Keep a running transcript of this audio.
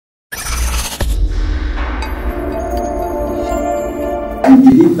I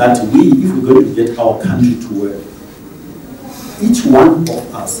believe that if we're going to get our country to work, each one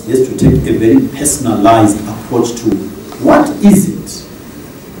of us has to take a very personalized approach to what is it?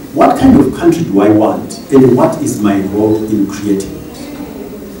 What kind of country do I want? And what is my role in creating it?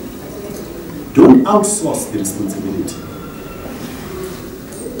 Don't outsource the responsibility.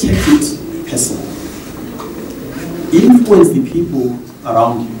 Take it personal. Influence the people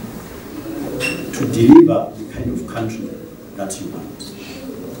around you to deliver the kind of country that you want.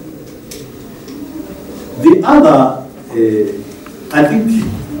 The other, I think,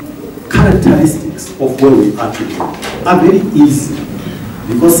 characteristics of where we are today are very easy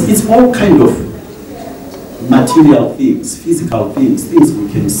because it's all kind of material things, physical things, things we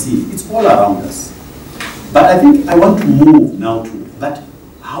can see. It's all around us. But I think I want to move now to, but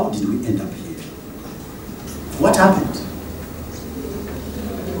how did we end up here? What happened?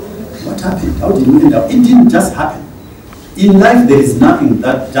 What happened? How did we end up? It didn't just happen. In life, there is nothing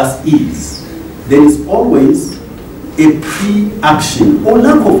that just is. There is always a pre-action, or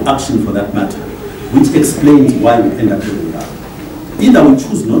lack of action for that matter, which explains why we end up where we are. Either we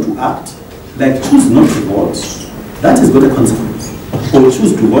choose not to act, like choose not to vote, that has got a consequence. Or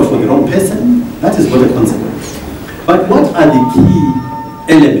choose to vote for the wrong person, that has got a consequence. But what are the key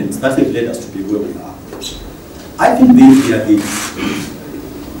elements that have led us to be where we are? I think they are these.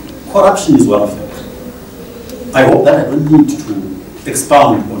 Corruption is one of them. I hope that I don't need to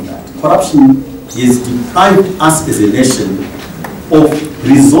expound on that. Corruption has deprived us as a nation of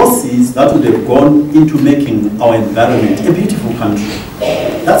resources that would have gone into making our environment a beautiful country.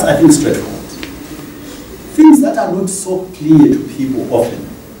 That's, I think, straightforward. Things that are not so clear to people often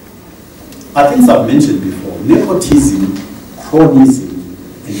are things I've mentioned before. Nepotism, cronyism,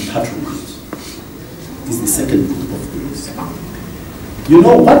 and patronage is the second group of things. You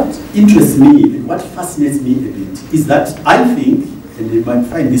know, what interests me and what fascinates me a bit is that I think, and you might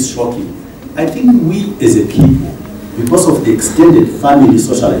find this shocking, I think we as a people, because of the extended family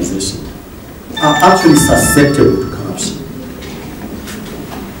socialization, are actually susceptible to corruption.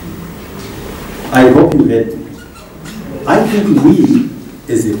 I hope you heard me. I think we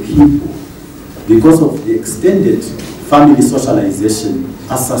as a people, because of the extended family socialization,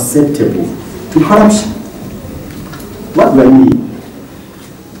 are susceptible to corruption. What do I mean?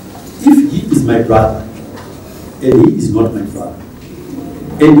 If he is my brother, and he is not my brother,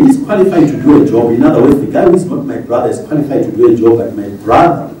 and he is qualified to do a job, in other words, the guy who is not my brother is qualified to do a job, but my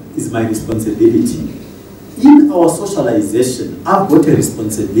brother is my responsibility. In our socialization, I've got a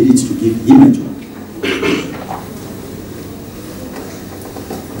responsibility to give him a job.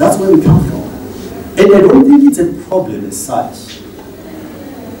 That's where we come from. And I don't think it's a problem as such.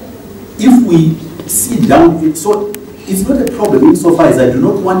 If we sit down, so it's not a problem insofar as I do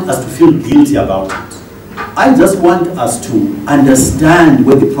not want us to feel guilty about it. I just want us to understand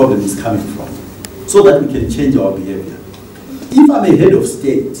where the problem is coming from so that we can change our behavior. If I'm a head of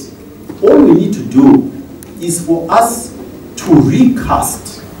state, all we need to do is for us to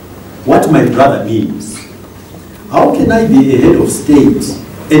recast what my brother means. How can I be a head of state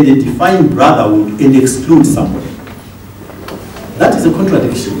and define brotherhood and exclude somebody? That is a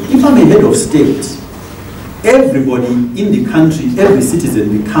contradiction. If I'm a head of state, everybody in the country, every citizen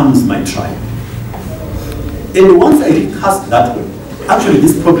becomes my tribe. And once I recast that way, actually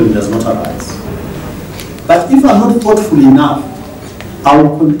this problem does not arise. But if I'm not thoughtful enough, I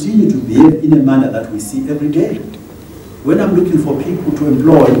will continue to behave in a manner that we see every day. When I'm looking for people to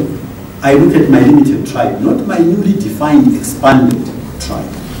employ, I look at my limited tribe, not my newly defined, expanded tribe.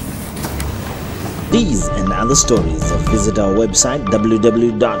 These and other stories, visit our website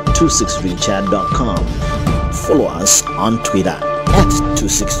www.263chat.com. Follow us on Twitter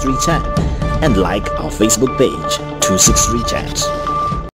 @263chat and like our Facebook page 263chat.